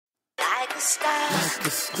like a star,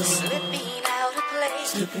 slipping out of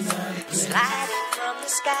place, sliding from the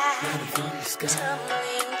sky,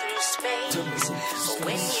 tumbling through space.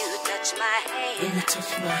 When you touch my hand,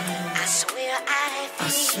 I swear I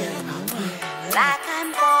feel like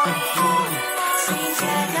I'm falling. Seems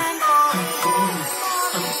like I'm falling,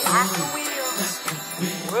 like a wheel,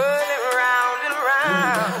 whirling round and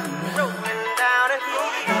round, rolling down a hill,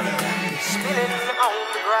 spinning on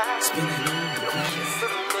the ground. Your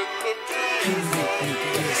kisses make me dizzy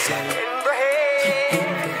in the head,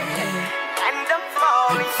 and I'm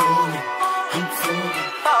falling.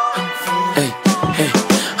 Hey, hey,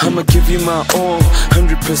 I'ma give you my all,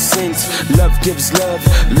 100%. Love gives love,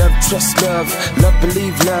 love trusts love, love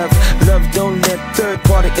believe love, love don't let third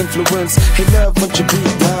party influence. Hey love, won't you be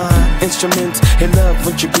my instrument? Hey love,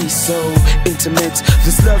 won't you be so intimate?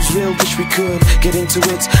 This love's real, wish we could get into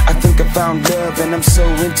it. I think I found love and I'm so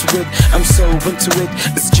into it. I'm so into it.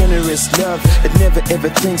 It's generous love, it never ever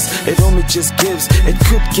thinks, it only just gives. It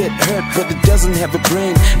could get hurt but it doesn't have a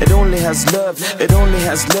brain. It only has love, it only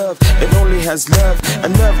has love, it only has love.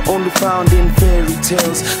 And love only found in fairy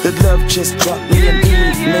tales. That love just dropped me an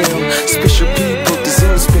email. Special people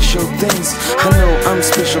deserve special things. I know I'm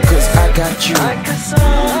special cause I got you. Like a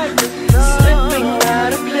song, slipping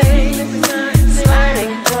out of place,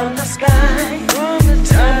 sliding from the sky,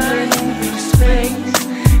 tumbling through space.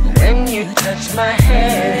 When you touch my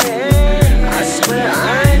hand, I swear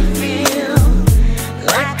I feel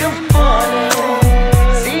like I'm falling.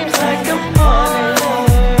 Seems like I'm falling,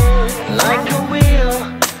 like a wheel,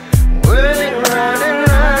 whirling round and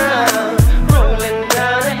round, rolling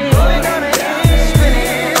down a hill,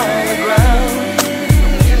 spinning on the ground.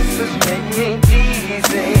 Kisses make me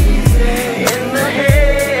dizzy in the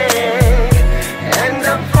head, and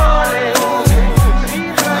I'm falling.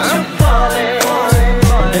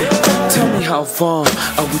 Tell me how far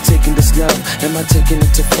are we taking this love? Am I taking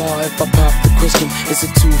it too far? If I pop the question, is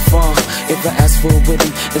it too far? If I ask for a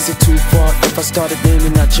wedding, is it too far? If I started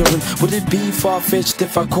naming our children, would it be far-fetched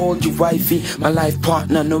if I called you wifey? My life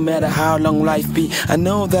partner, no matter how long life be. I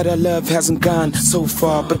know that our love hasn't gone so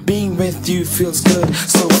far, but being with you feels good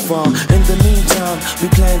so far. In the meantime, we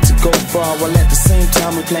plan to go far, while at the same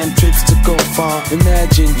time we plan trips to go far.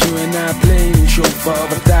 Imagine you and I playing chauffeur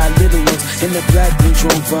with our little ones in the black Range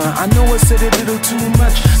Rover. I know I said a little too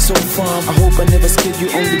much so far. I hope I never scared you,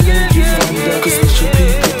 only made you fonder. Cause special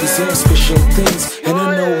people deserve special things, and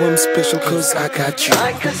I know I'm special cause I got you.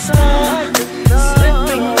 Like a song,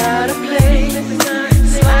 slipping out of place,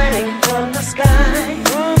 sliding from the sky,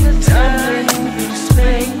 tumbling through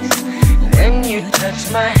space. When you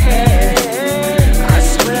touch my hand, I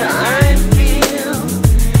swear I feel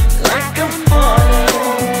like I'm falling.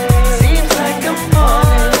 Seems like I'm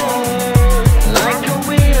falling, like a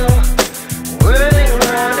wheel, whirling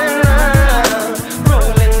round and round,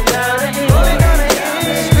 rolling down a hill,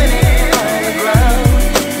 spinning on the ground.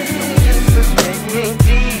 Kisses make me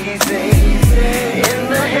dizzy in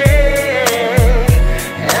the head,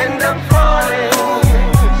 and I'm falling.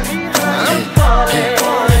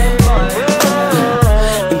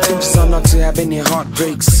 Intentions are not to have any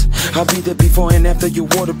heartbreaks. I'll be there before and after your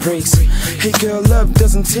water breaks. Hey girl, love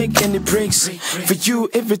doesn't take any breaks. For you,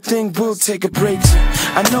 everything will take a break.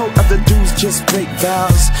 I know other dudes just break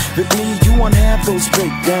vows. With me, you won't have those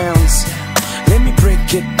breakdowns. Let me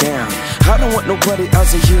break it down. I don't want nobody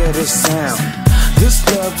else to hear this sound. This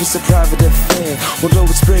love is a private affair, although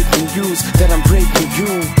it's breaking news that I'm breaking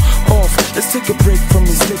you off. Let's take a break from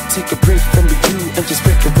his lip, take a break from you, and just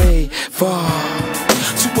break away far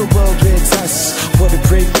to a world where it's us. What a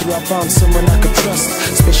breakthrough, I found someone I could trust.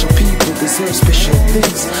 Special people deserve special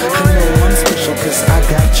things. I know I'm special cause I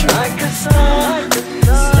got you. Like a song,